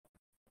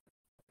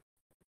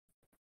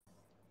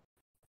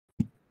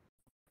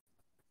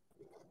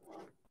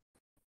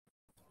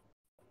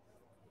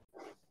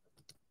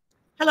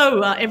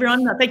Hello,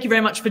 everyone. Thank you very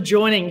much for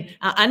joining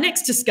our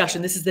next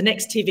discussion. This is the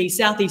Nextv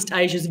Southeast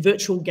Asia's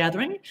virtual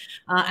gathering.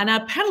 And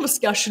our panel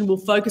discussion will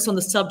focus on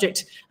the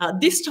subject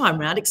this time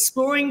round,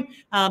 exploring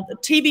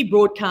TV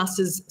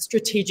broadcasters'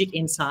 strategic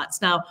insights.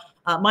 Now,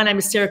 my name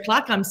is Sarah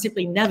Clark. I'm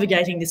simply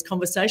navigating this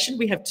conversation.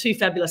 We have two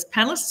fabulous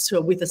panellists who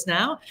are with us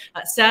now.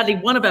 Sadly,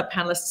 one of our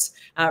panellists,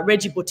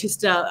 Reggie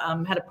Bautista,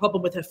 had a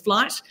problem with her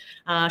flight.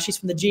 She's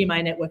from the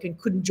GMA network and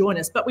couldn't join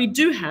us. But we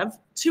do have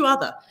two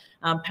other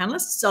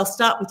panellists. I'll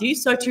start with you,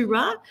 Sotu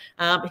Ra.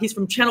 He's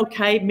from Channel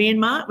K,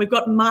 Myanmar. We've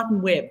got Martin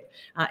Webb.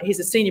 He's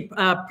a senior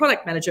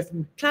product manager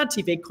from Cloud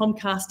TV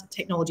Comcast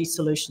Technology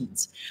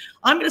Solutions.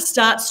 I'm going to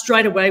start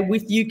straight away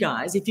with you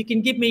guys. If you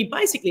can give me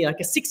basically like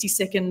a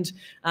 60-second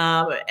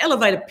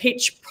elevator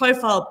pitch,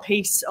 profile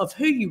piece of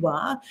who you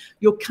are,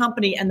 your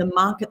company, and the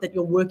market that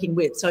you're working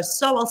with. So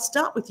I'll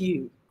start with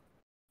you.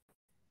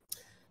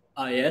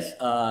 Yes.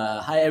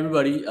 Hi,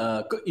 everybody.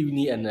 Good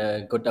evening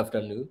and good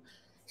afternoon.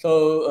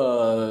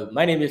 So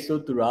my name is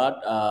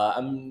Soturat.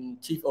 I'm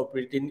Chief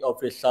Operating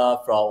Officer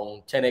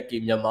from Channel K,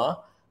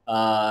 Myanmar.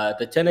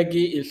 The Channel K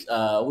is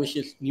which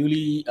is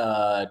newly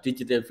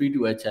digital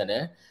free-to-air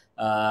channel,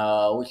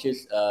 which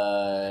is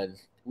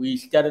we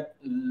started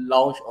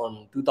launch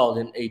on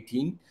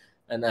 2018,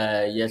 and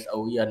yes,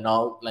 we are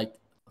now like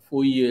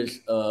 4 years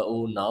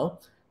old now.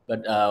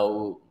 But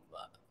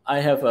I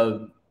have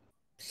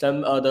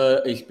some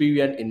other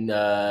experience in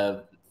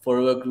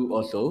Forever Group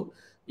also.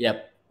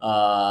 Yep.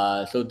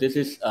 So this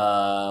is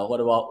what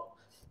about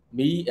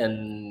me?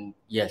 And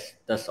yes,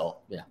 that's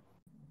all. Yeah.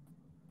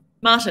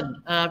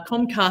 Martin,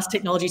 Comcast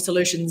Technology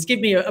Solutions. Give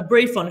me a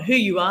brief on who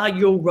you are,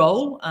 your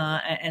role,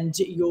 and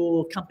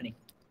your company.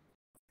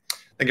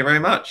 Thank you very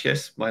much.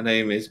 Yes, my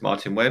name is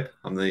Martin Webb.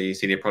 I'm the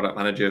Senior Product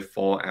Manager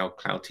for our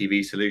Cloud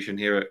TV solution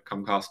here at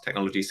Comcast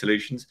Technology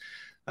Solutions.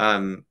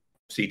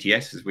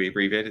 CTS, as we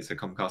abbreviate it, so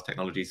Comcast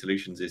Technology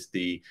Solutions is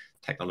the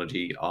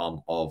technology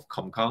arm of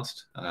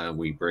Comcast.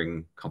 We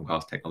bring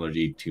Comcast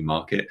technology to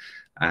market,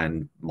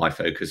 and my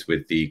focus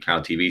with the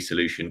Cloud TV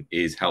solution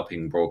is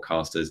helping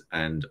broadcasters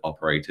and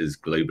operators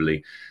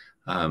globally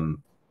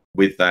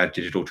with their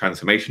digital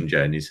transformation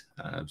journeys.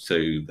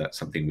 So that's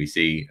something we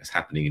see as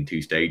happening in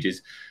two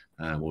stages.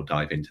 We'll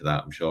dive into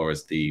that, I'm sure,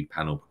 as the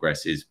panel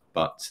progresses,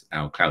 but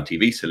our Cloud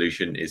TV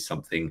solution is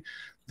something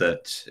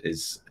that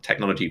is a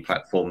technology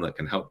platform that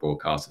can help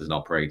broadcasters and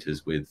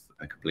operators with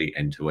a complete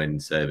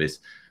end-to-end service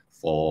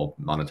for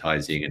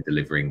monetizing and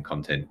delivering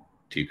content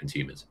to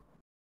consumers.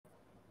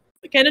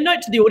 Okay, and a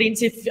note to the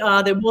audience, if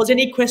there was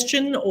any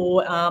question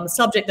or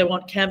subject they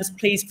want canvassed,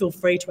 please feel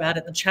free to add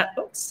it in the chat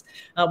box.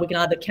 We can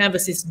either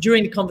canvass this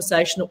during the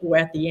conversation or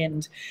at the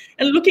end.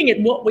 And looking at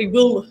what we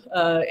will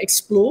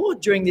explore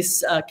during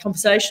this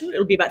conversation,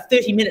 it'll be about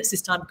 30 minutes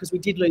this time because we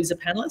did lose a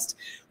panellist.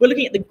 We're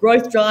looking at the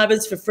growth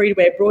drivers for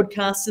free-to-air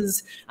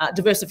broadcasters,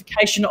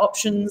 diversification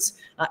options,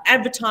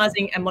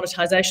 advertising and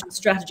monetization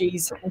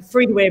strategies, and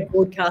free-to-air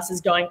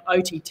broadcasters going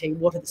OTT.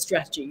 What are the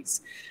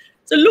strategies?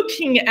 So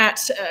looking at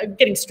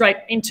getting straight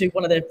into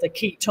one of the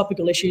key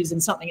topical issues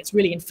and something that's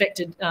really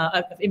impacted,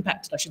 I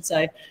should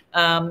say,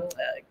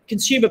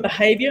 consumer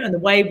behaviour and the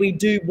way we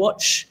do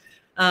watch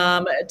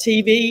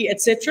TV,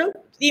 etc.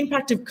 The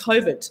impact of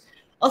COVID.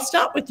 I'll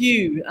start with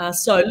you.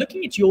 So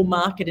looking at your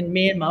market in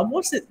Myanmar,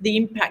 what's the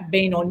impact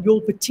been on your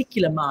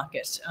particular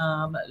market?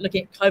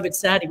 Looking at COVID,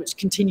 sadly, which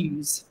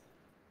continues.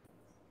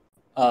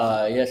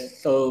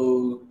 Yes.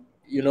 So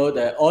you know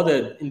that all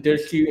the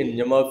industry in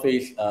Myanmar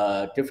face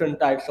different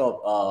types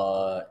of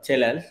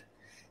challenge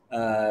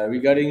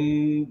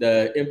regarding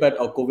the impact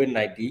of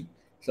COVID-19.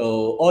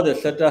 So all the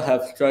sectors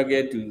have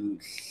struggled to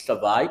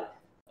survive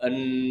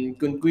and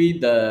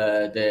concrete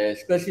the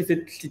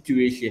specific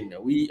situation.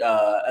 We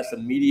as a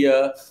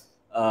media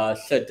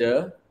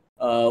sector,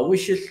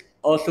 which is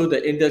also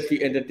the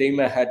industry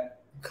entertainment, had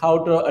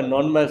counter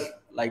anonymous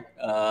like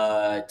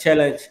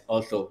challenge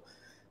also.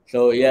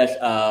 So yes,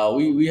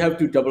 we have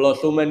to develop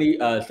so many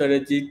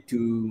strategies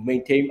to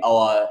maintain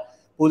our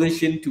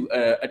position to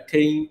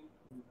attain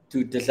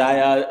to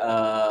desire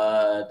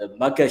the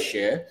market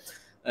share,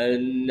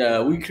 and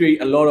we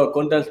create a lot of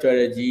content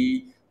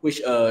strategy which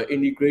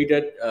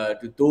integrated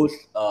to those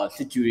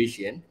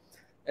situations.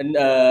 And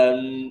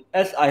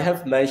as I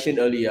have mentioned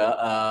earlier,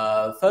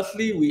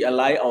 firstly we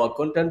align our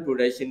content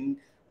production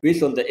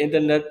based on the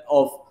internet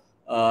of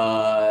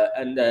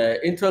and the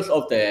interest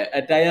of the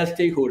entire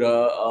stakeholder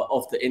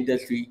of the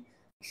industry.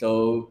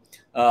 So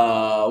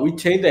we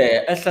change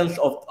the essence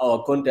of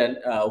our content,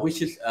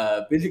 which is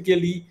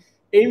basically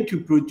aim to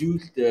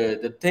produce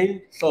the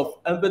things of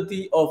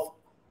empathy of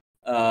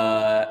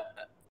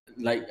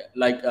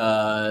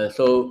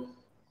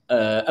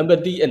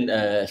empathy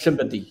and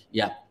sympathy.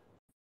 Yeah.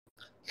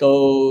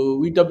 So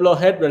we develop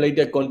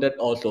health-related content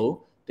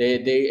also.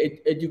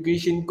 The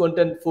education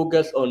content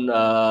focus on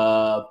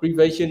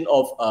prevention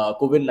of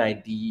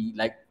COVID-19,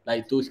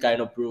 like those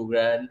kind of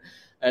program,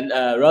 and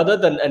rather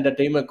than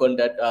entertainment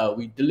content,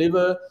 we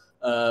deliver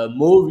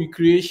more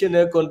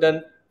recreational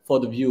content for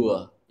the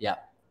viewer. Yeah.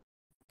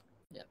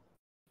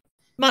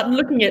 Martin,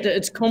 looking at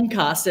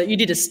Comcast, you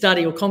did a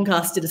study, or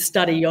Comcast did a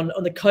study on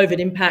the COVID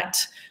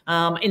impact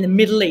in the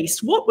Middle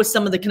East. What were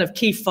some of the kind of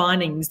key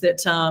findings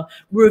that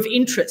were of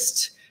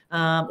interest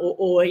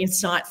or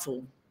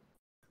insightful?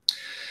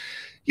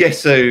 Yes,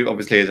 so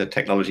obviously as a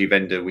technology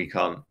vendor, we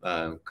can't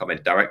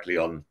comment directly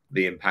on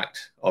the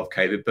impact of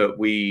COVID, but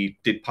we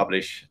did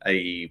publish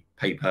a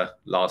paper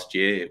last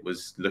year. It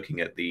was looking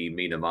at the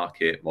MENA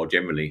market more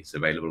generally. It's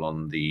available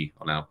on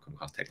our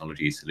Comcast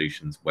Technology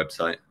Solutions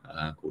website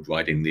called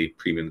Riding the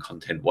Premium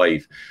Content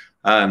Wave.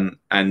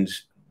 And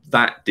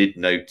that did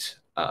note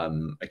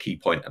a key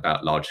point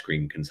about large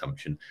screen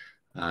consumption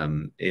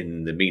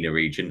in the MENA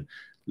region.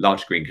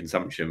 Large screen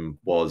consumption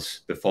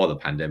was, before the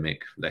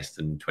pandemic, less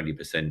than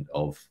 20%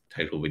 of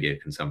total video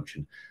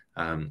consumption.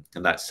 And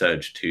that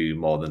surged to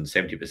more than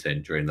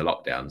 70% during the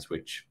lockdowns,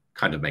 which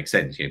kind of makes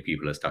sense. You know,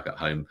 people are stuck at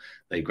home,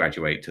 they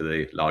graduate to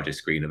the largest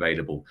screen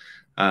available.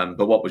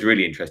 But what was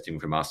really interesting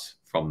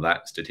from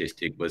that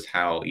statistic was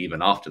how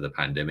even after the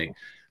pandemic,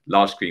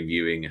 large screen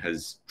viewing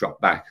has dropped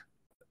back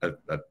a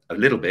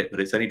little bit, but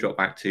it's only dropped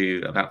back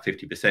to about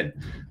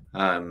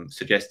 50%,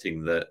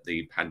 suggesting that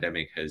the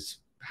pandemic has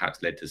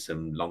perhaps led to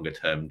some longer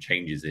term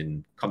changes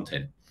in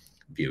content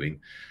viewing.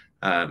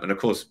 And of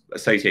course,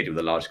 associated with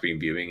the large screen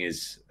viewing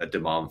is a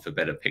demand for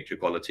better picture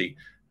quality,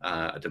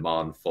 a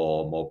demand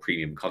for more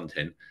premium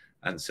content.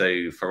 And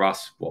so for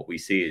us, what we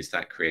see is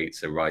that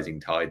creates a rising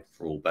tide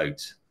for all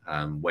boats.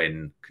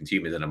 When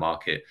consumers in a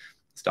market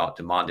start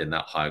demanding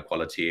that higher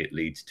quality, it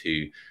leads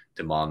to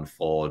demand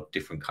for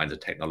different kinds of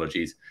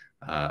technologies,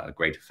 a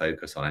greater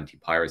focus on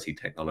anti-piracy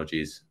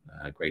technologies,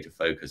 a greater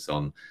focus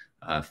on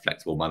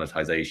flexible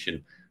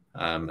monetization.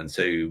 And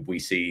so we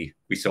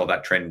saw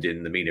that trend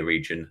in the MENA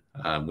region.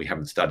 We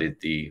haven't studied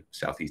the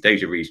Southeast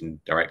Asia region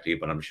directly,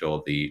 but I'm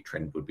sure the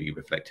trend would be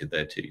reflected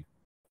there too.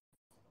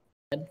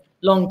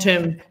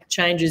 Long-term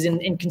changes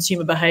in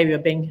consumer behaviour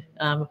being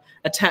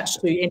attached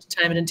to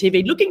entertainment and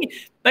TV. Looking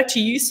back to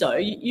you, So,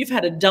 you've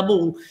had a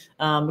double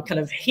kind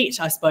of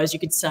hit, I suppose you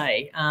could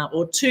say,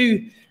 or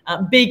two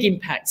big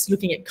impacts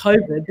looking at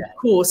COVID. Of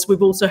course,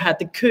 we've also had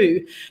the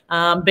coup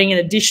being an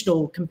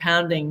additional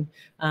compounding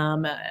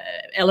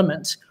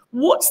element.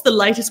 What's the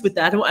latest with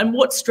that, and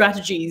what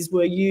strategies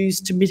were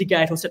used to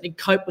mitigate or certainly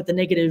cope with the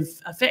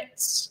negative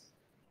effects?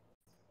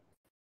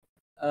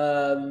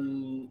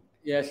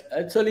 Yes,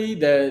 actually,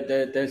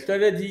 the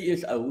strategy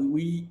is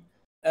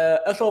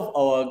as of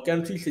our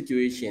country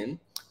situation,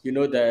 you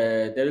know,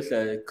 there is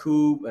a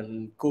coup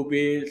and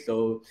COVID.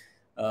 So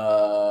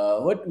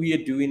what we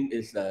are doing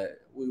is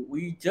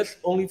we just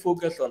only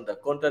focus on the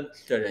content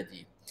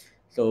strategy.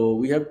 So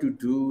we have to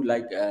do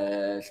like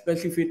a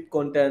specific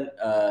content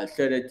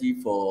strategy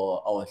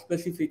for our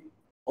specific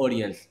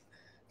audience.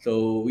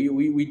 So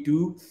we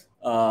do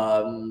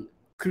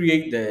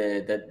create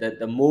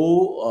the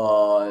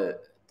more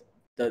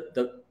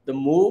the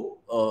more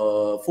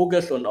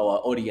focus on our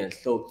audience.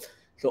 So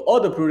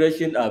all the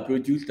production are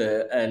produced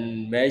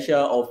and measure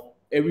of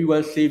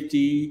everyone's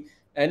safety,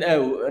 and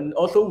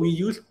also we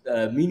use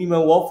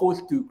minimum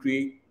workforce to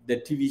create the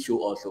TV show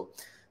also.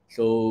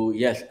 So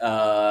yes,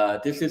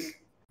 this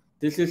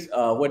is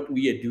what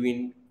we are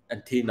doing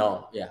until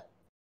now. Yeah.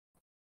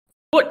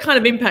 What kind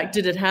of impact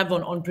did it have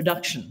on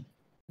production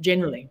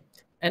generally,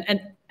 and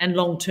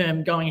long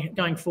term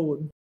going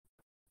forward?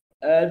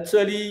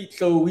 Actually,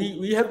 so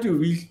we have to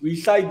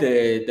recite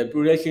the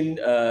production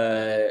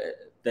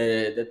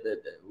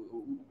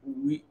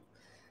we,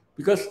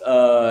 because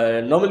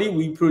normally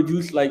we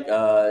produce like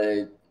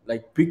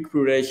big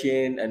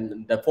production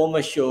and the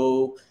former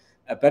show,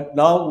 but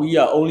now we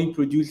are only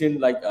producing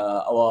like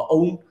our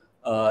own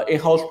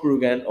in-house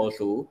program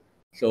also.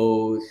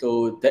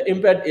 So the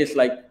impact is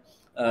like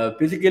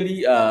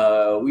basically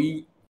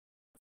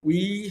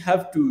we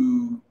have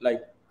to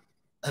like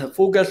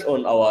focus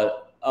on our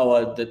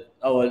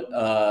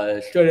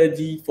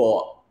strategy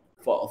for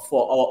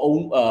our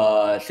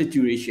own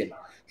situation.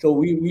 So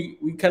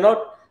we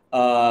cannot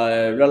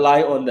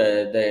rely on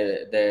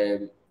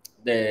the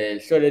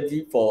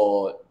strategy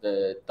for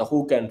the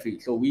whole country.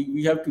 So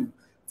we have to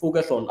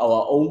focus on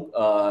our own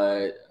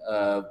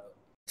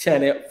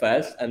channel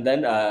first, and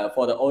then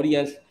for the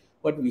audience,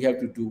 what we have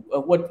to do,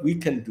 what we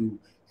can do.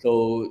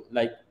 So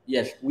like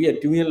yes, we are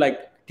doing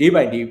like day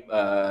by day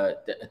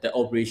the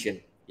operation.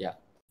 Yeah.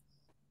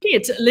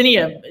 It's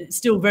linear. It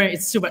still very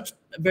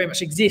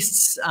much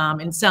exists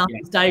in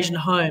Southeast Asian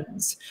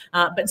homes,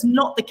 but it's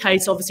not the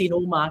case, obviously, in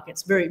all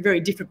markets. Very, very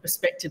different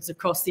perspectives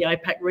across the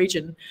APAC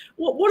region.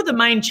 What are the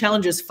main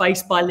challenges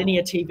faced by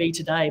linear TV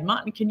today?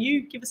 Martin, can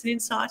you give us an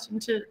insight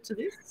into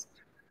this?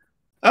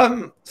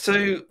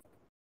 So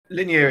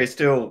linear is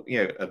still,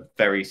 a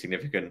very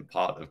significant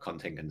part of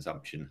content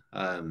consumption,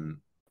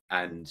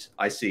 and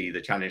I see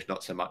the challenge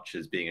not so much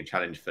as being a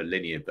challenge for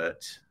linear,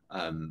 but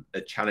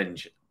a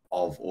challenge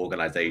of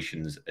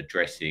organizations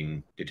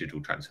addressing digital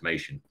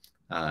transformation.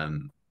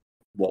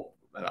 What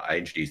I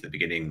introduced at the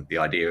beginning, the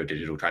idea of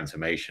digital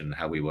transformation,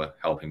 how we were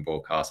helping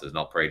broadcasters and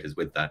operators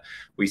with that.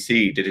 We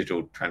see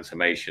digital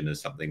transformation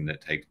as something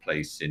that takes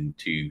place in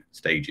two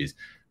stages.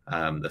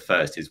 The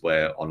first is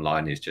where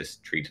online is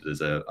just treated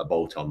as a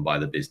bolt-on by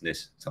the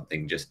business,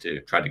 something just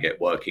to try to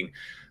get working.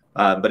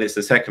 But it's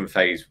the second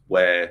phase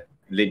where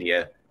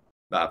linear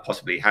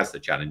possibly has the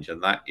challenge,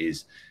 and that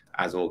is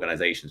as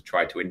organizations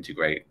try to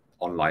integrate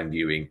online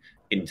viewing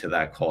into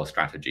their core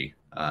strategy.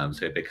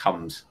 So it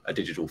becomes a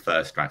digital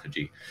first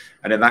strategy.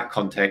 And in that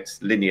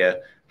context,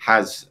 linear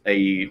has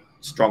a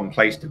strong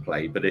place to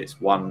play, but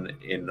it's one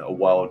in a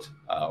world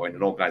or in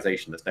an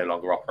organization that's no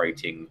longer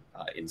operating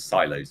in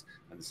silos.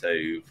 And so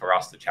for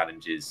us, the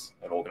challenge is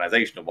an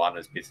organizational one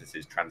as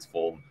businesses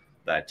transform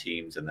their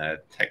teams and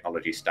their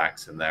technology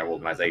stacks and their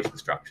organization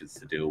structures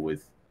to deal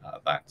with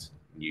that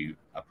new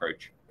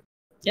approach.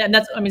 Yeah, and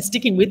that's, I mean,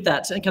 sticking with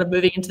that and kind of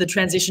moving into the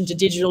transition to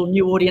digital,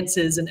 new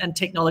audiences and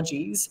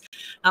technologies.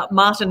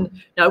 Martin,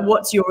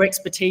 what's your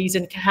expertise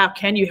and how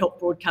can you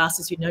help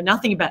broadcasters who know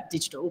nothing about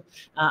digital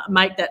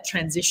make that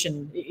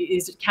transition?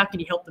 How can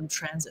you help them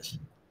transit?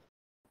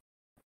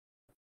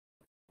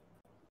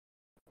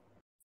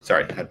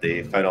 Sorry, I had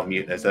the phone on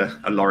mute. There's a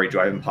lorry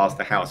driving past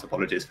the house.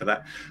 Apologies for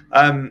that.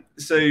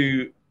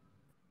 So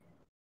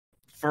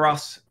for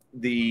us,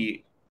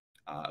 the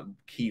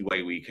key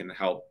way we can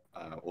help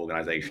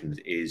organizations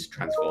is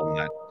transform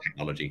their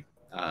technology.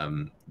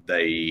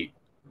 They,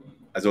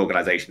 as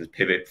organizations,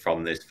 pivot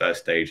from this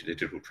first stage of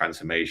digital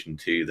transformation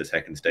to the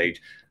second stage.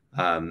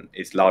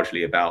 It's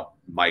largely about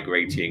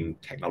migrating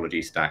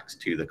technology stacks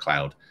to the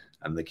cloud.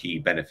 And the key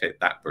benefit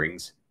that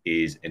brings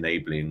is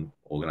enabling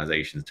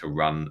organizations to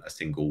run a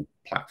single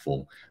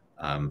platform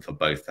for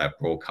both their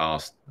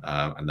broadcast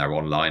and their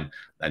online,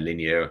 their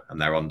linear and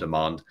their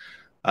on-demand.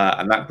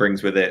 And that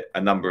brings with it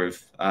a number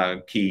of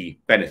key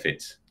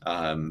benefits.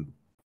 For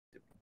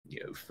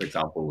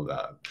example,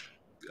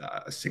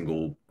 a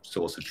single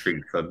source of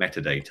truth for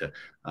metadata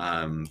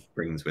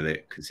brings with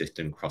it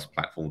consistent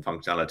cross-platform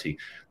functionality.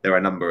 There are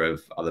a number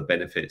of other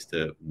benefits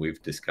that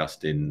we've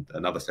discussed in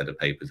another set of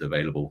papers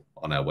available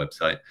on our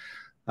website.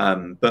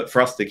 But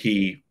for us, the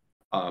key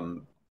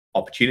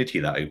opportunity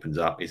that opens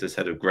up is a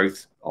set of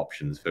growth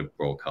options for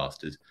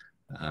broadcasters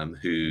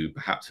who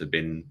perhaps have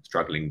been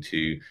struggling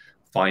to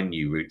find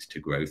new routes to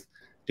growth.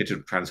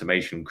 Digital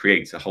transformation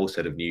creates a whole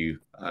set of new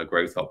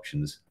growth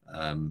options,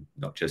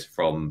 not just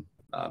from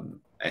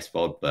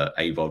SVOD, but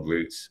AVOD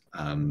routes,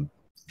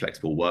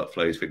 flexible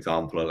workflows, for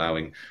example,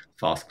 allowing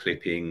fast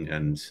clipping,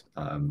 and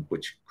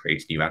which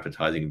creates new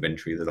advertising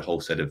inventory. There's a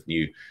whole set of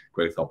new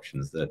growth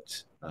options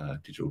that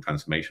digital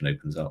transformation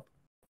opens up.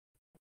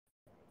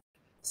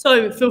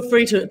 So feel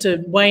free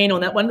to weigh in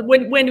on that one.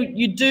 When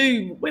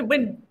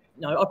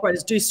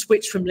operators do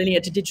switch from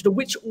linear to digital,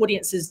 which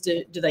audiences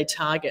do they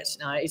target?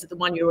 Is it the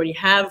one you already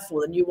have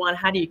or the new one?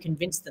 How do you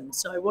convince them?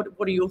 So what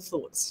are your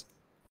thoughts?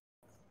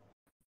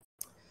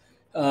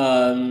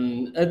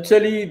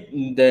 Actually,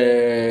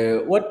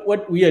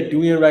 what we are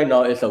doing right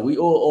now is that we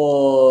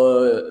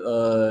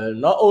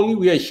not only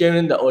we are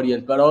sharing the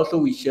audience, but also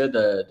we share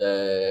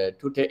the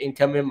total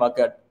incoming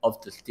market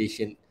of the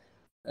station.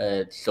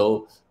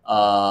 So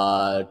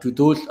to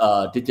those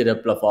digital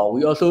platform,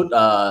 we also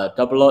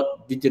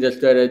develop digital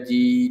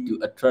strategy to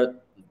attract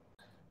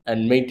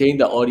and maintain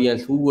the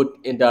audience who would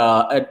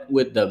interact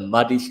with the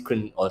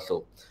multi-screen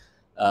also.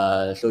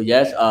 So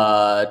yes,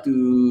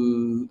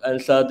 to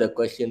answer the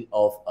question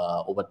of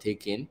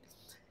overtaking,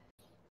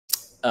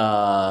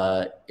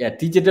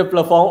 digital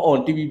platform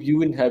on TV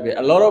viewing habit.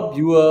 A lot of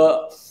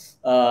viewers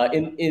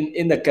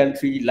in the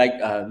country like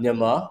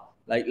Myanmar,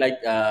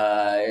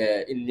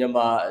 in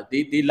Myanmar,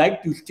 they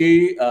like to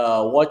stay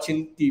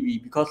watching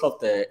TV because of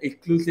the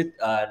exclusive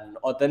and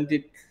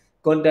authentic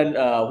content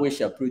which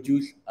are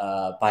produced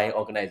by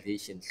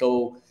organizations.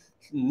 So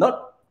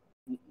not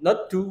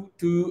too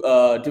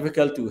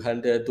difficult to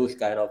handle those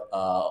kind of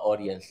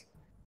audience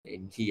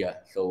in here.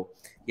 So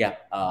yeah,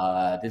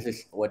 this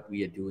is what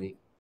we are doing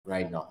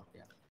right now.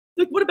 Yeah.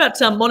 Look, what about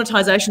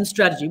monetization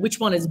strategy? Which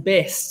one is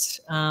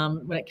best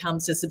when it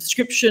comes to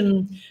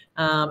subscription,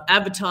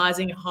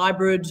 advertising,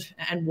 hybrid,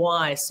 and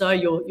why? So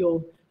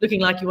you're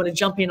looking like you want to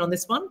jump in on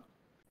this one.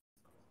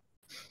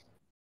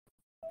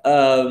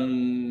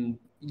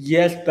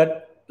 Yes,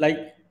 but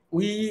like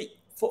we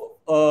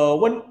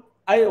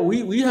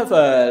have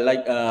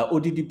a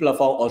OTT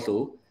platform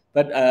also,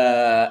 but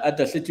at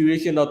the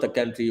situation of the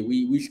country,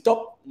 we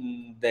stopped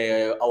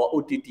our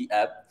OTT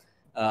app.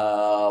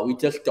 We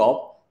just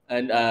stopped.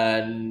 And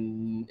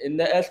in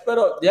the aspect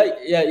of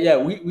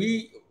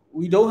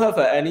we don't have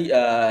any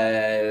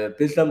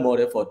business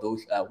model for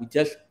those. We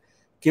just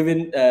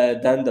given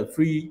them the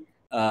free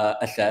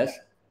access.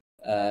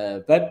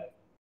 But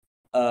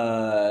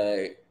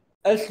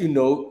as you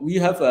know, we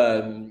have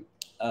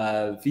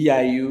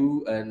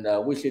VIU, and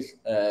which is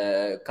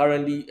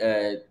currently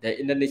the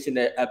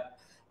international app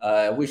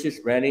which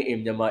is running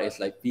in Myanmar is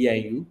like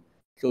VIU.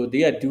 So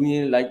they are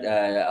doing like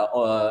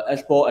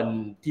S-ball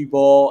and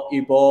T-ball,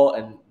 A-ball,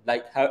 and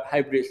like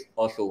hybrids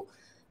also.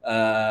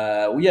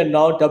 We are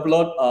now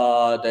develop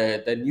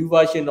the new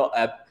version of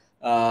app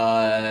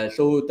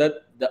so that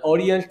the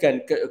audience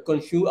can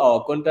consume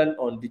our content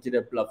on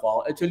digital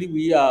platform. Actually,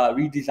 we are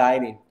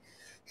redesigning.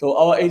 So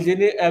our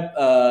agent app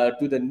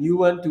to the new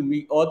one to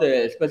meet all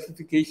the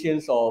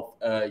specifications of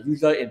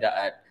user in the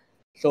ad.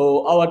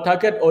 So our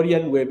target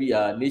audience will be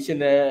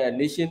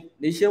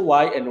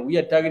nationwide, and we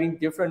are targeting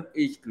different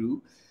age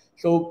group.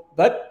 So,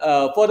 but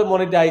for the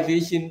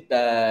monetization,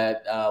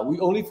 that we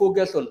only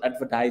focus on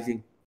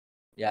advertising.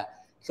 Yeah.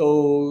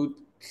 So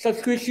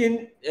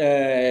subscription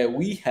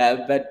we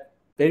have, but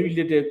very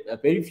little,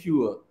 very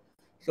fewer.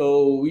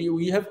 So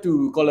we have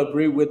to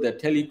collaborate with the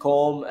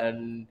telecom,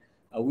 and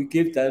we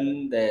give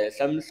them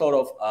some sort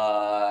of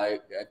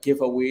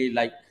giveaway.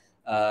 Like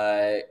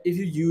if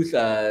you use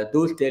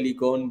those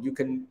telecom, you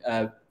can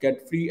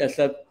get free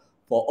access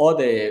for all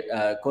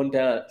the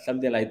content,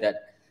 something like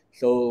that.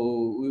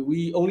 So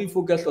we only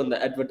focus on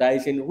the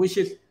advertising, which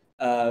is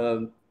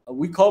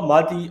we call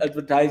multi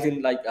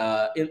advertising, like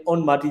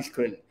on multi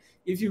screen.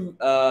 If you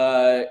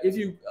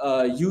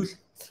use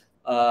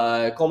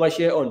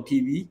commercial on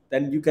TV,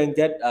 then you can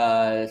get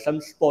some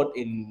spot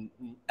in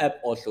app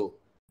also.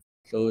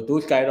 So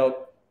those kind of,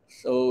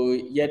 so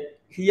yet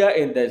here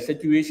in the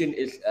situation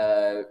is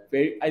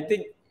very, I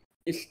think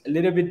it's a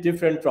little bit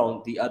different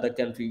from the other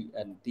country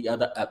and the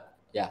other app.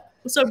 Yeah.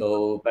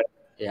 So but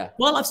yeah.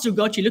 While I've still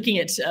got you looking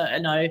at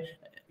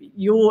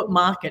your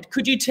market,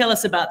 could you tell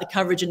us about the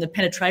coverage and the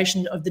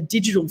penetration of the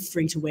digital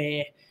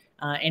free-to-air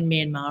in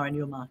Myanmar and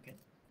your market?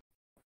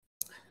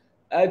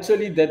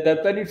 Actually, the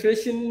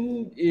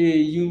penetration,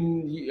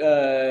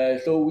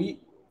 so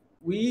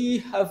we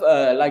have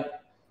like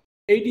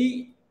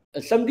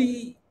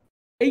 78%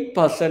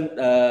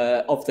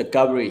 of the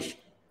coverage.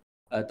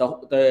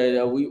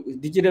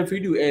 Digital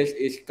free-to-air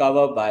is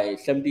covered by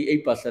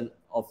 78%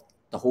 of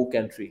the whole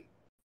country.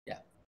 Yeah.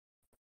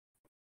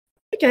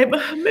 Okay,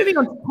 but moving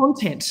on to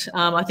content,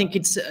 I think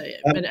it's just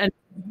to add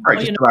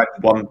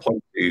one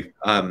point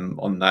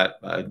on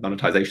that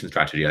monetization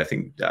strategy. I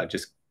think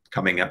just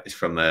coming at this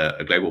from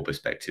a global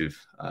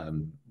perspective,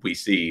 we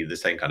see the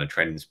same kind of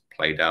trends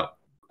played out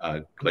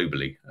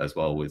globally as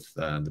well with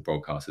the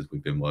broadcasters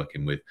we've been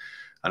working with.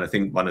 And I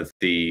think one of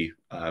the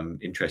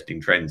interesting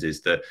trends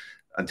is that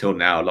until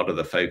now, a lot of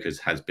the focus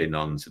has been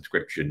on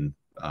subscription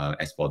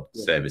SVOD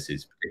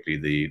services,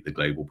 particularly the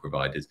global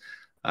providers.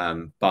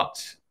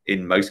 But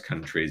in most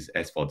countries,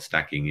 SVOD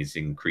stacking is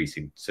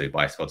increasing. So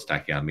by SVOD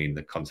stacking, I mean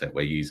the concept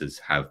where users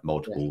have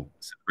multiple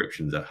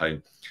subscriptions at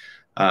home.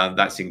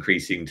 That's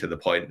increasing to the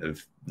point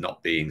of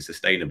not being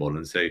sustainable.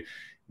 And so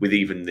with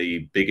even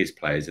the biggest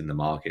players in the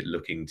market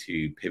looking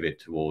to pivot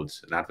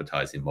towards an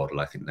advertising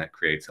model, I think that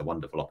creates a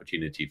wonderful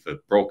opportunity for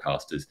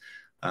broadcasters,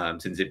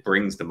 since it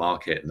brings the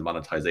market and the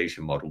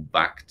monetization model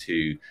back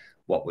to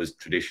what was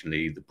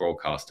traditionally the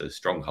broadcaster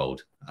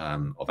stronghold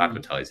of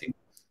advertising.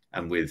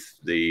 And with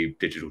the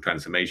digital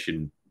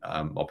transformation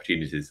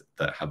opportunities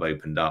that have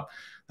opened up,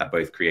 that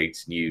both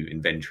creates new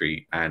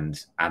inventory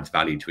and adds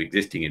value to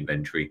existing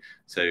inventory.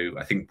 So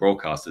I think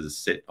broadcasters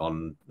sit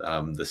on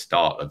the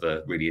start of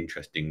a really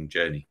interesting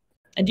journey.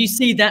 And do you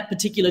see that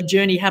particular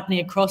journey happening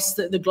across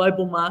the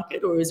global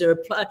market, or is there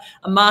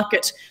a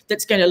market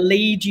that's going to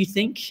lead, you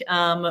think,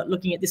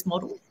 looking at this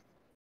model?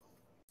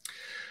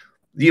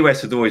 The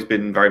US has always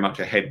been very much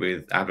ahead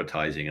with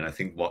advertising. And I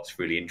think what's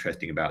really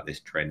interesting about this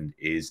trend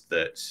is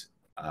that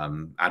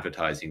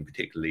advertising,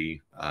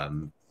 particularly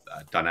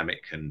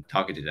dynamic and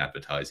targeted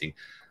advertising,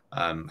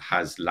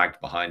 has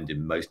lagged behind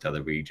in most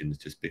other regions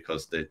just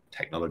because the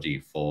technology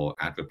for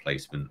ad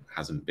replacement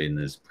hasn't been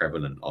as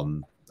prevalent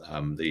on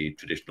the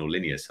traditional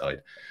linear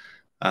side.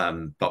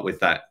 But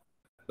with that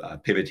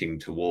pivoting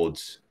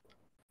towards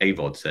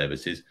AVOD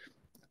services,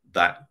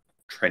 that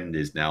trend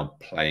is now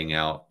playing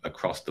out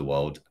across the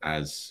world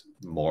as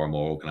more and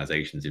more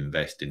organizations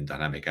invest in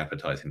dynamic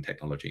advertising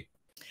technology.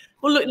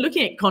 Well,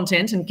 looking at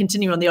content and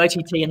continuing on the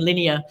OTT and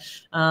linear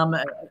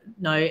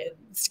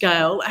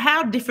scale,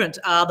 how different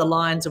are the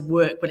lines of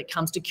work when it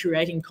comes to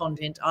curating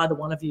content, either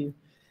one of you?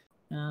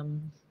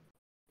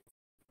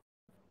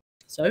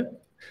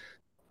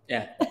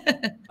 Yeah.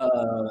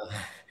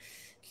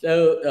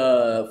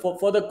 So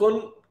for the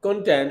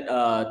content,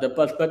 the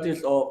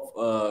perspectives of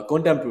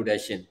content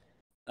production.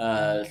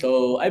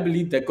 So I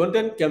believe the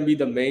content can be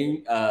the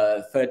main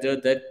factor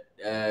that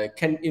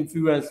can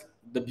influence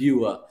the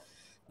viewer.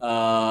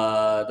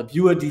 The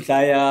viewer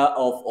desire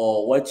of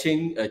or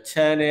watching a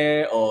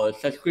channel or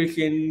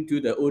subscription to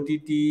the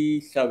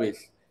OTT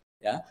service.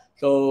 Yeah.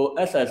 So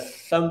as a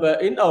sample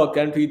in our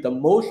country, the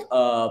most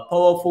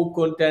powerful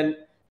content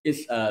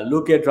is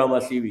local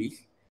drama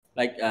series,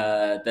 like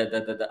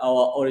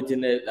our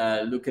original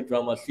local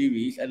drama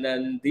series, and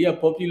then they are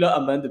popular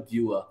among the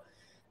viewer.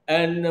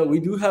 And we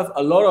do have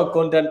a lot of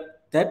content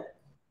that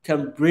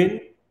can bring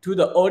to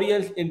the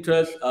audience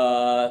interest.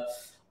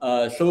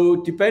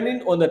 So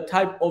depending on the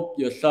type of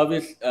your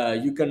service,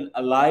 you can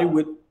align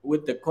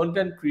with the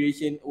content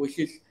creation, which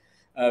is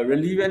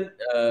relevant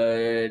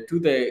to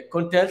the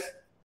context.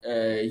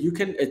 You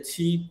can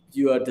achieve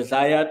your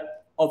desired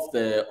of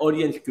the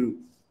audience group.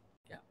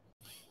 Yeah.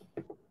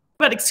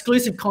 What about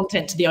exclusive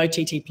content to the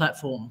OTT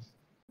platform?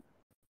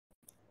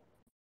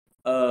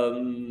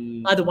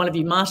 Either one of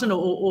you, Martin,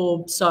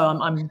 or so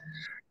I'm.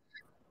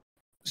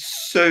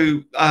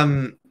 So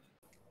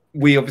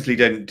we obviously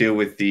don't deal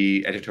with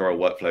the editorial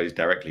workflows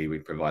directly. We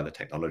provide the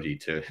technology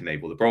to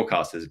enable the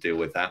broadcasters to deal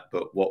with that.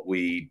 But what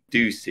we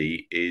do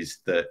see is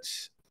that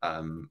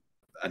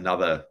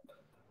another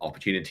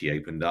opportunity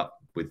opened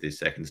up with this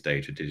second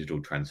stage of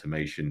digital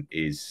transformation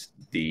is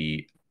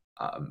the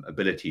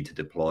ability to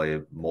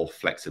deploy more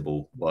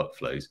flexible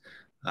workflows.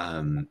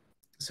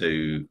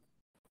 So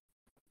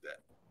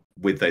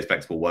with those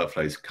flexible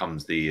workflows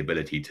comes the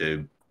ability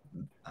to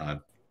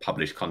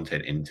publish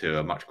content into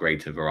a much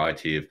greater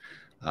variety of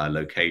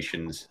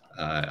locations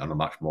on a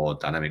much more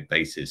dynamic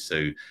basis.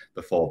 So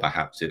before,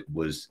 perhaps it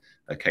was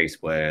a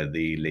case where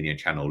the linear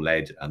channel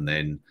led and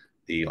then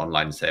the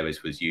online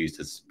service was used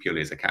as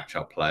purely as a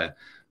catch-up player.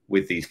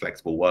 With these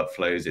flexible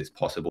workflows, it's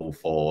possible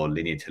for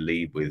linear to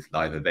lead with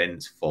live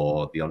events,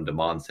 for the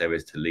on-demand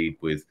service to lead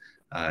with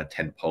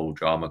tentpole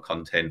drama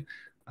content,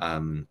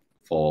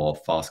 for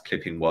fast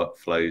clipping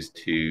workflows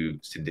to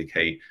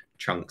syndicate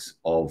chunks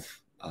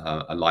of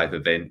a live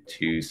event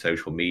to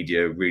social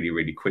media really,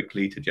 really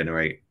quickly to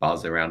generate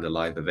buzz around a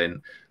live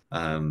event,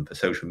 for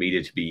social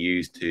media to be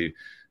used to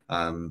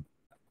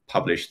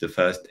publish the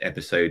first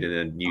episode in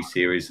a new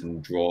series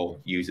and draw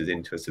users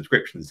into a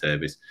subscription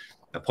service.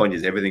 The point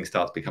is everything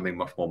starts becoming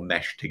much more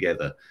meshed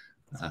together,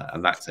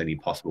 and that's only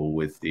possible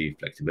with the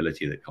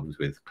flexibility that comes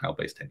with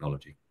cloud-based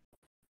technology.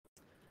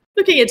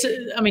 Looking at,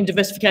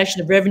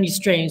 diversification of revenue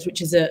streams,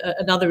 which is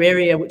another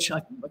area which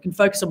I can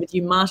focus on with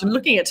you, Martin.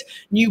 Looking at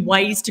new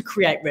ways to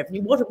create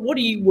revenue, what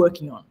are you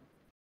working on?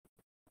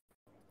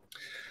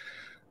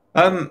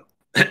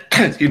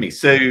 Excuse me.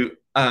 So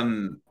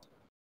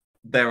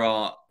there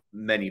are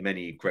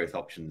many growth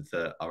options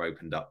that are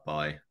opened up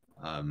by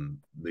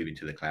moving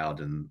to the cloud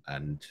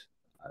and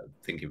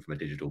thinking from a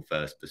digital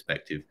first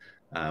perspective.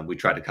 We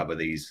try to cover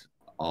these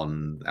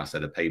on our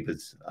set of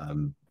papers.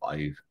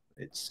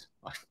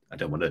 I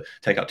don't want to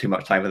take up too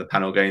much time with the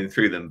panel going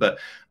through them, but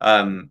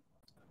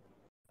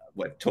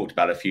we've talked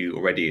about a few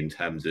already in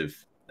terms of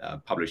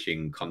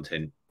publishing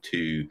content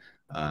to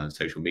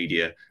social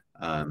media,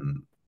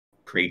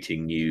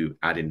 creating new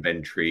ad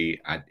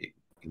inventory,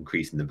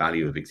 increasing the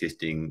value of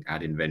existing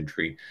ad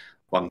inventory.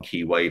 One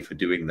key way for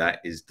doing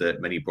that is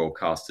that many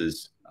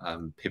broadcasters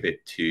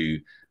pivot to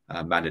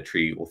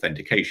mandatory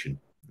authentication.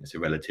 It's a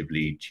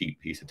relatively cheap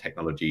piece of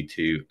technology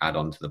to add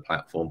onto the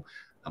platform.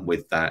 And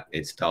with that,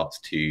 it starts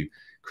to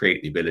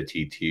create the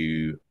ability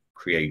to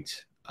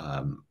create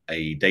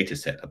a data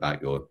set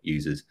about your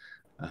users.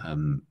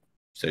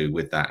 So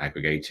with that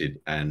aggregated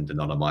and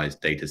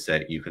anonymized data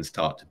set, you can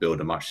start to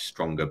build a much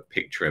stronger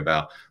picture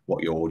about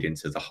what your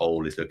audience as a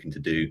whole is looking to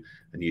do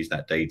and use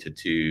that data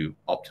to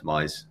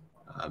optimize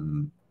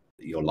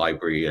your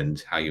library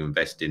and how you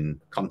invest in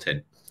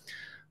content.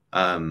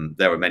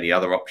 There are many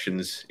other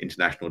options.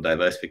 International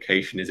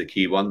diversification is a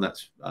key one.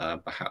 That's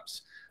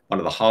perhaps one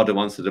of the harder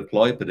ones to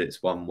deploy, but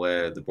it's one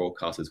where the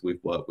broadcasters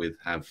we've worked with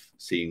have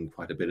seen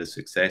quite a bit of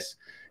success.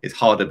 It's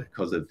harder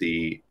because of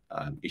the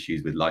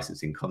issues with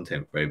licensing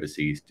content for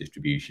overseas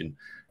distribution,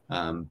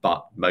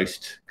 but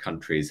most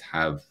countries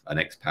have an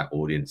expat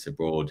audience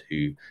abroad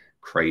who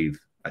crave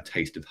a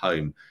taste of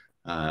home,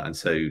 and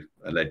so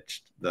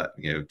alleged that,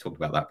 talked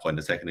about that point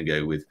a second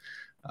ago with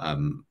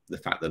the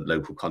fact that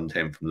local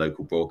content from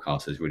local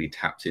broadcasters really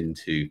taps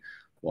into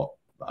what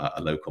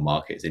a local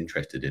market is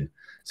interested in.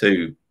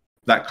 So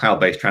that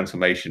cloud-based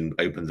transformation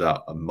opens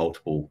up a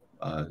multiple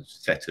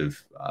set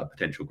of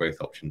potential growth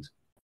options.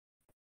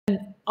 And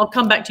I'll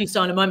come back to you,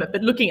 so in a moment,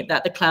 but looking at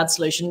that, the cloud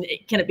solution,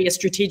 can it be a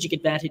strategic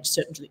advantage?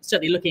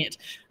 Certainly looking at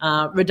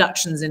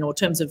reductions in, or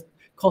terms of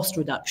cost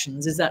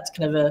reductions, is that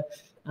kind of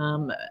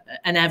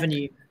an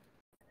avenue?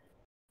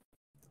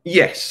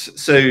 Yes.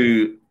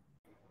 So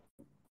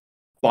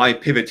by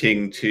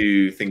pivoting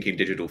to thinking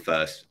digital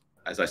first,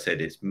 as I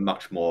said, it's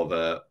much more of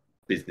a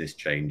business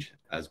change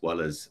as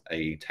well as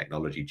a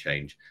technology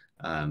change.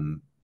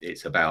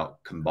 It's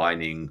about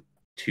combining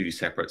two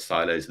separate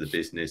silos of the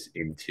business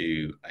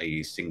into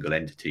a single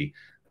entity.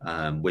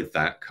 With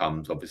that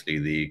comes obviously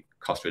the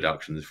cost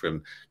reductions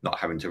from not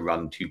having to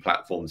run two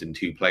platforms in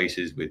two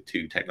places with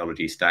two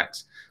technology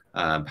stacks,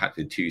 perhaps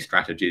with two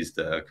strategies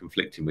that are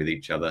conflicting with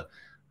each other.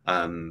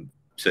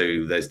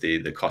 So there's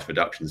the cost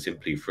reduction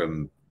simply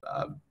from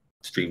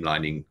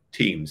streamlining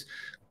teams.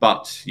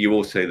 But you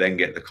also then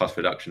get the cost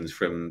reductions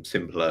from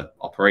simpler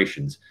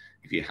operations.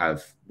 If you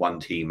have one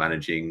team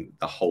managing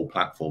the whole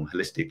platform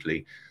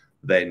holistically,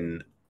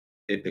 then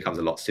it becomes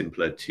a lot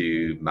simpler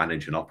to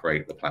manage and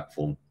operate the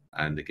platform.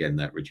 And again,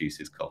 that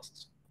reduces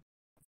costs.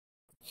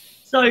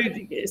 So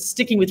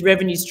sticking with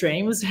revenue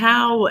streams,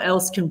 how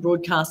else can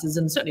broadcasters,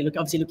 and certainly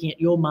obviously looking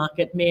at your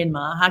market,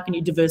 Myanmar, how can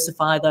you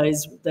diversify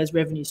those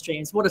revenue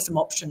streams? What are some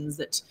options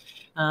that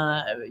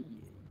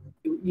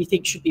you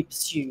think should be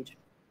pursued?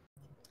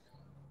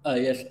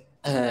 Yes,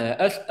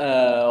 as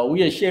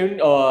we are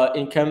sharing our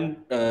income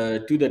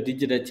to the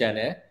digital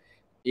channel.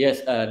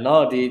 Yes,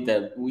 nowadays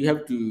that we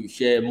have to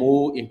share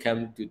more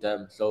income to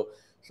them. So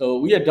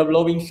we are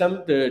developing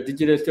some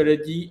digital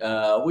strategy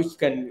which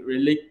can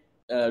relate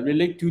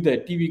to the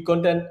TV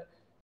content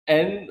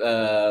and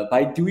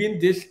by doing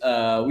this,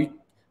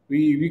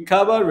 we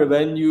recover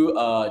revenue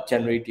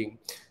generating.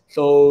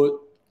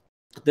 So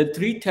the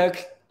three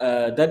tasks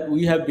that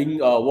we have been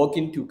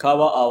working to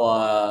cover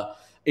our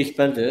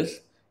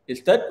expenses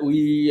is that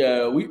we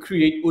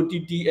create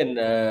OTT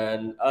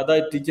and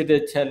other digital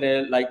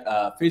channel like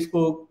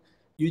Facebook,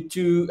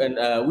 YouTube,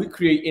 and we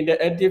create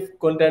interactive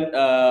content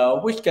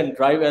which can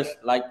drive us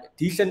like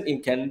decent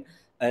income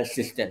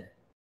system.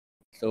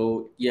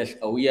 So yes,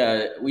 we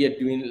are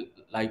doing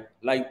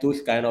like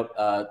those kind of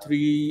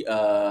three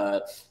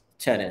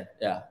channel,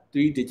 yeah,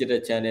 three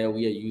digital channel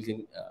we are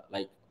using.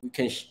 Like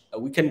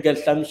we can get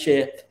some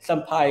share,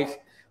 some pies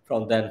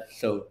from them.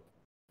 So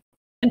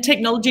And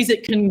technologies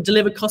that can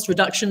deliver cost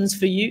reductions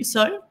for you.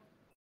 So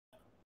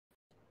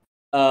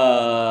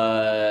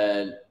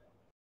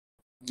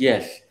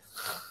yes,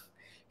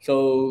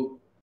 so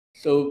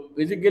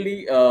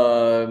basically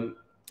so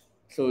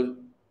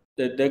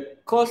the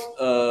cost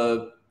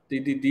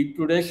the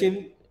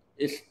production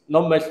is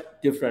not much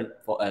different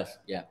for us.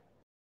 Yeah.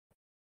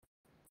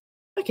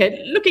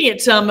 okay, looking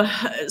at some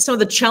of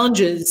the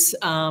challenges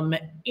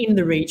in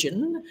the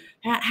region,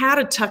 how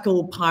to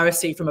tackle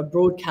piracy from a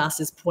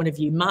broadcaster's point of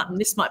view. Martin,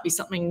 this might be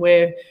something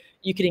where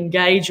you could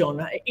engage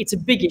on. It's a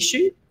big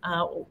issue.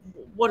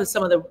 What are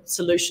some of the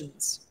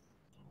solutions?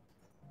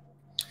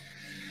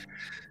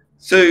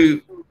 So,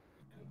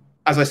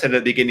 as I said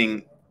at the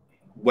beginning,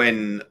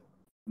 when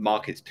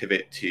markets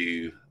pivot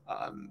to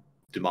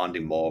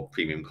demanding more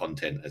premium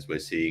content, as we're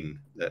seeing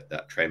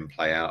that trend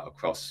play out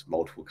across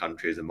multiple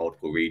countries and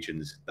multiple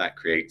regions, that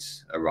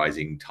creates a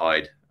rising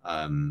tide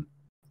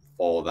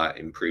for that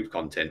improved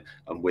content,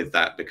 and with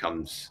that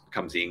comes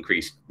the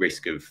increased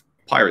risk of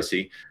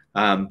piracy,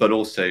 but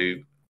also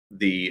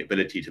the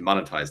ability to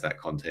monetize that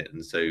content.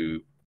 And so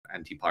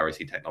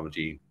anti-piracy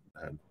technology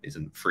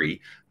isn't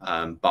free,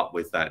 but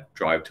with that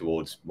drive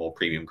towards more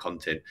premium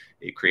content,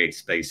 it creates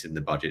space in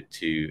the budget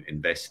to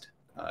invest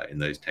in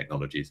those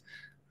technologies.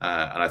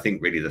 And I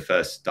think really the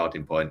first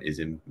starting point is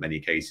in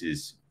many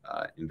cases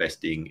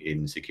investing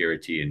in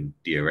security and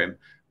DRM.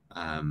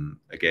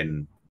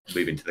 Again,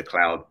 moving to the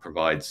cloud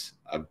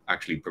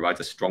actually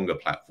provides a stronger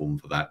platform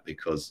for that,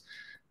 because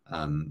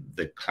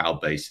the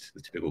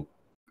typical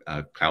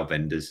cloud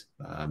vendors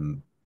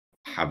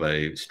have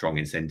a strong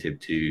incentive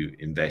to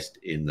invest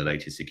in the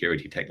latest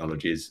security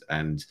technologies.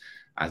 And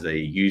as a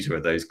user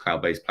of those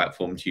cloud-based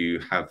platforms, you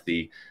have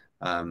the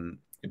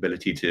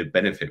ability to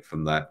benefit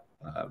from that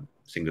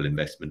single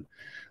investment.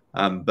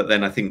 But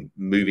then I think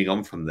moving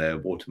on from there,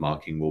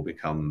 watermarking will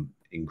become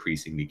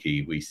increasingly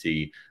key. We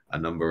see a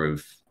number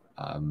of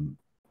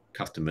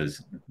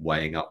customers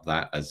weighing up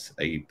that as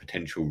a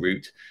potential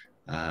route,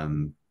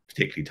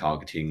 particularly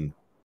targeting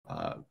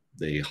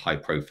the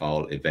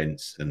high-profile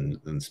events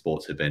and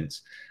sports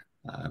events.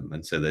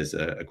 And so there's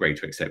a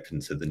greater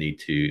acceptance of the need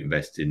to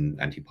invest in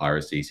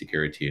anti-piracy,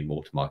 security, and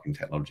watermarking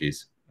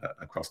technologies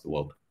across the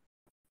world.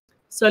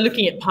 So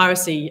looking at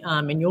piracy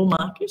in your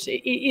market,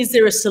 is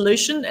there a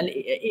solution, and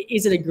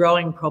is it a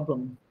growing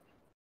problem?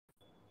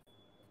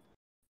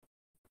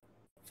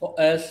 For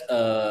us,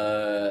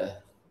 I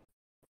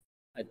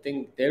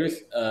think there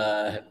is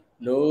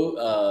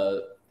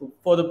no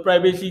for the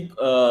privacy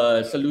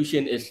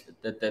solution is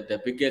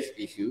the biggest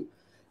issue.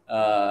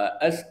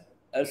 As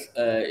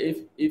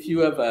if you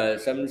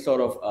have some sort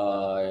of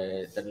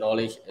the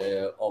knowledge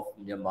of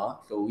Myanmar,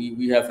 so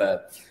we have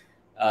a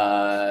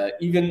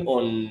even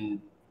on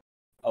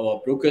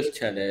our brokers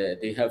channel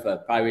they have a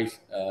private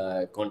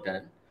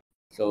content.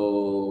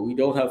 So we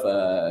don't have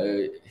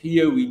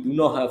here we do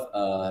not have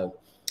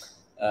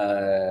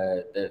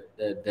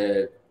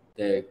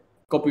the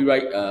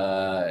copyright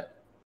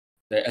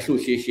the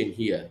association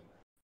here.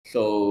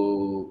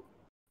 So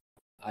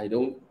I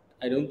don't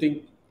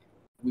think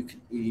we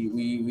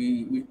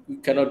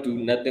cannot do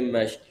nothing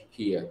much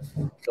here.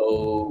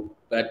 So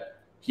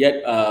but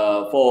yet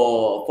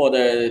for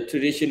the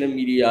traditional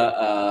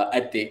media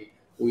ethic,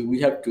 we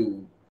have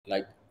to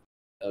like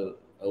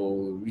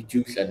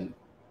reduce and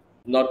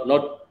not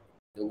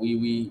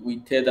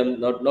we tell them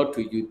not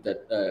to use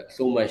that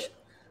so much.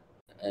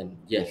 And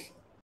yes.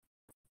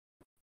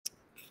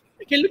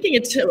 Okay, looking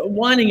at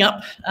winding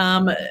up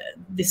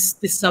this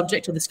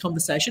subject or this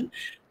conversation,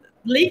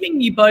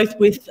 leaving you both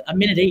with a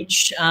minute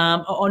each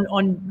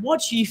on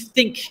what you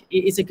think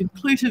is a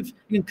conclusive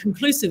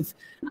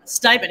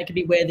statement. It could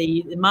be where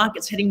the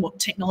market's heading, what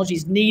technology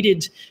is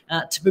needed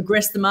to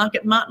progress the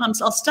market. Martin,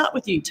 I'll start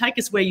with you. Take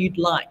us where you'd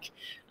like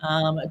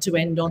to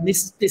end on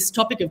this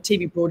topic of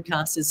TV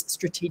broadcasters'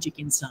 strategic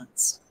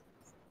insights.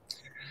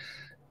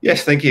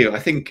 Yes, thank you. I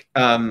think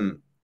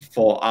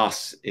for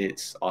us,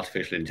 it's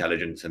artificial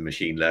intelligence and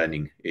machine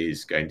learning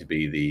is going to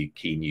be the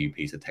key new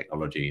piece of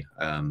technology.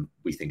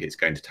 We think it's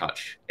going to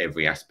touch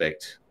every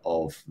aspect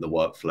of the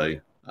workflow.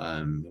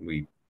 All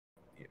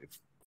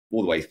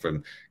the way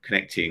from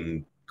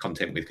connecting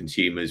content with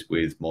consumers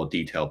with more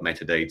detailed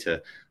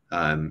metadata,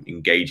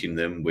 engaging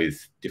them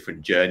with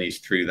different journeys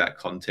through that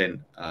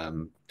content.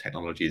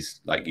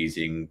 Technologies like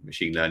using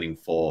machine learning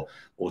for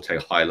auto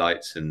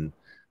highlights and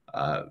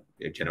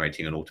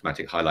generating an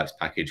automatic highlights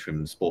package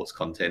from sports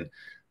content,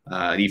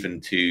 and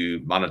even to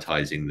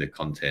monetizing the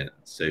content.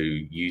 So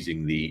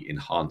using the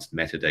enhanced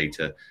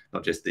metadata,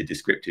 not just the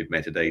descriptive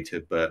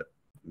metadata, but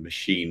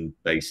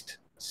machine-based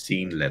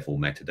scene level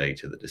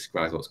metadata that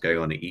describes what's going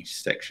on in each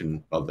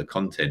section of the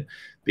content,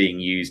 being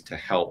used to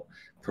help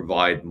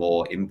provide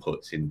more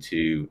inputs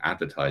into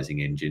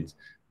advertising engines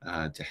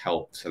to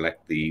help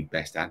select the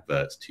best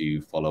adverts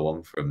to follow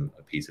on from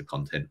a piece of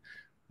content.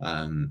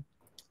 And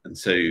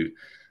so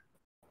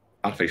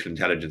artificial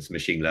intelligence and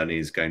machine learning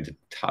is going to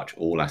touch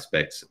all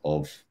aspects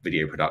of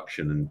video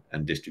production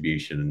and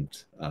distribution.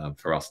 And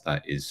for us,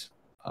 that is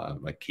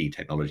a key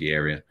technology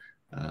area,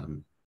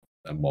 and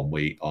one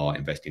we are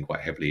investing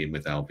quite heavily in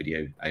with our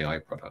video AI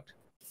product.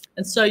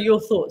 And so your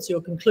thoughts,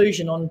 your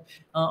conclusion on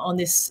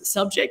this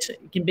subject,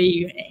 it can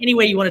be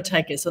anywhere you want to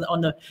take us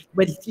on the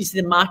whether you see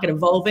the market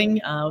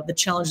evolving, the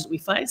challenges that we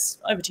face.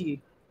 Over to you.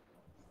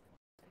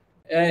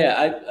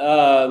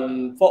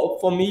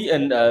 For me,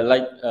 and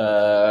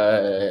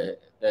the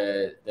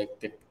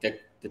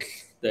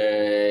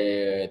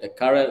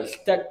current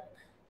stock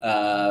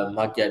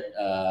market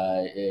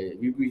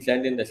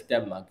representing the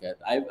STEM market,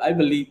 I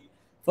believe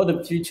for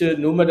the future,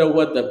 no matter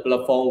what the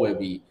platform will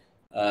be,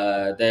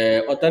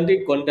 the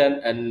authentic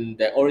content and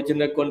the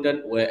original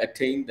content will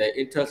attain the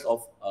interest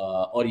of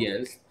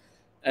audience,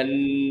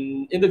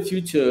 and in the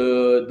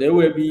future there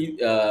will be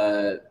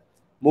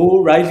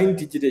more rising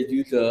digital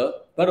user,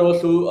 but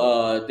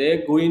also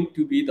they're going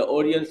to be the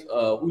audience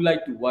who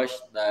like to watch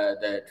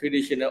the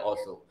traditional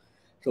also.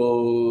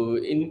 So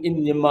in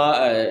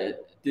Myanmar,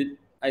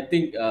 I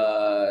think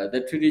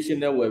the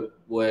traditional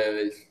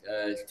will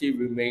still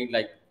remain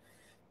like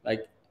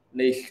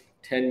next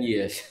 10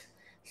 years.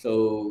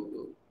 So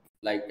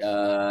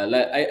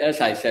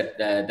as I said,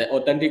 the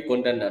authentic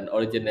content and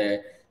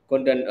original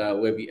content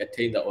will be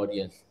attain the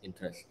audience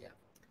interest. Yeah.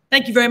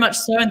 Thank you very much,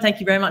 sir, and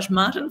thank you very much,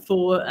 Martin,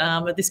 for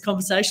this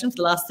conversation for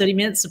the last 30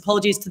 minutes.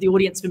 Apologies to the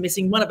audience for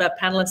missing one of our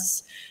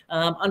panellists,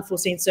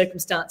 unforeseen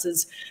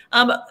circumstances.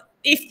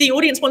 If the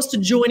audience wants to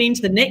join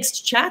into the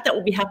next chat, that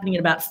will be happening in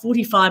about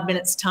 45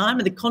 minutes' time.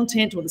 And the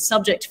content or the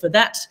subject for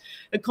that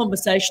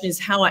conversation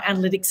is how are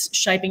analytics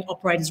shaping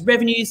operators'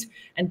 revenues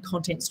and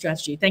content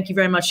strategy. Thank you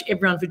very much,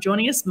 everyone, for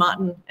joining us.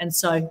 Martin and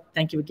So,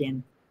 thank you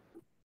again.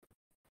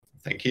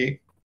 Thank you.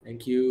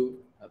 Thank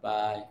you.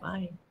 Bye-bye.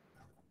 Bye.